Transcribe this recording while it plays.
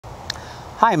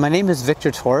Hi, my name is Victor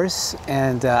Torres,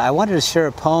 and I wanted to share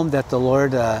a poem that the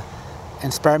Lord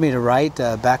inspired me to write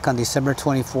back on December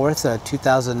 24th,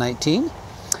 2019.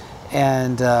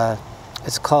 And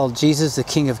it's called Jesus, the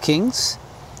King of Kings.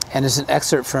 And it's an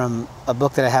excerpt from a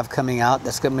book that I have coming out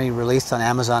that's going to be released on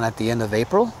Amazon at the end of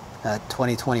April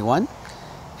 2021.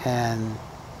 And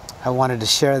I wanted to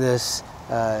share this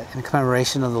in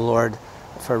commemoration of the Lord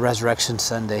for Resurrection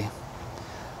Sunday.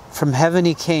 From heaven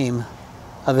he came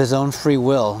of his own free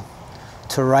will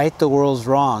to right the world's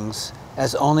wrongs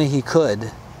as only he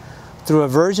could. Through a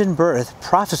virgin birth,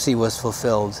 prophecy was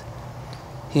fulfilled.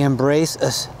 He embraced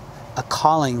a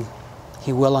calling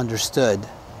he well understood.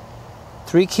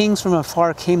 3 kings from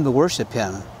afar came to worship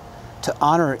him, to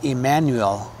honor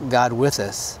Emmanuel, God with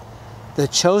us, the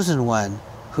chosen one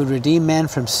who redeemed man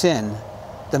from sin,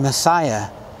 the Messiah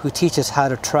who teaches how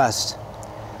to trust.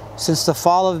 Since the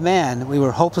fall of man, we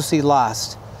were hopelessly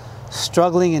lost,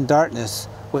 struggling in darkness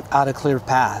without a clear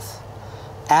path.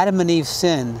 Adam and Eve's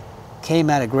sin came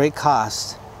at a great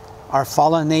cost. Our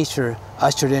fallen nature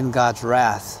ushered in God's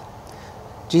wrath.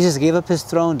 Jesus gave up his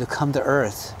throne to come to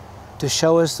earth, to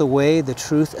show us the way, the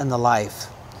truth, and the life,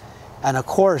 and a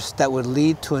course that would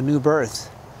lead to a new birth,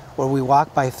 where we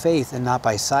walk by faith and not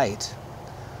by sight.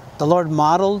 The Lord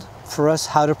modeled for us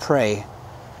how to pray,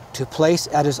 to place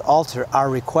at his altar our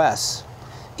requests,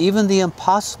 even the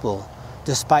impossible,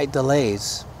 despite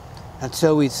delays,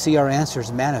 until we'd see our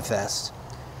answers manifest.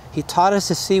 He taught us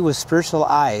to see with spiritual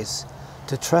eyes,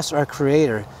 to trust our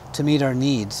Creator, to meet our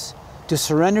needs, to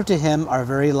surrender to him our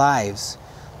very lives,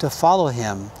 to follow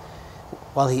him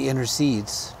while he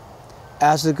intercedes.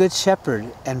 As the Good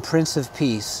Shepherd and Prince of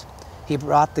Peace, he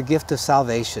brought the gift of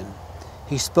salvation.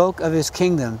 He spoke of his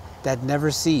kingdom that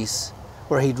never cease,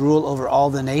 where he'd rule over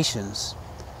all the nations.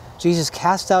 Jesus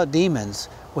cast out demons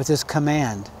with his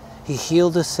command. He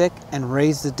healed the sick and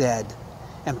raised the dead,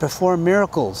 and performed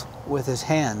miracles with his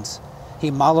hands.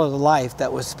 He modeled a life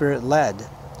that was Spirit-led.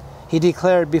 He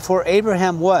declared, "Before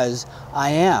Abraham was, I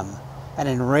am," and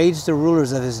enraged the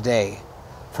rulers of his day.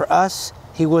 For us,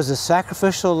 he was the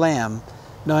sacrificial lamb,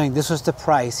 knowing this was the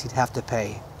price he'd have to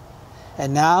pay.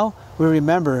 And now we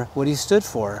remember what he stood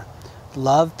for.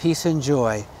 Love, peace, and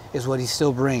joy is what he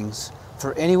still brings.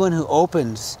 For anyone who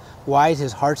opens wide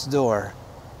his heart's door,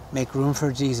 make room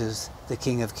for Jesus, the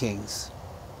King of Kings.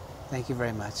 Thank you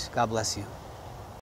very much. God bless you.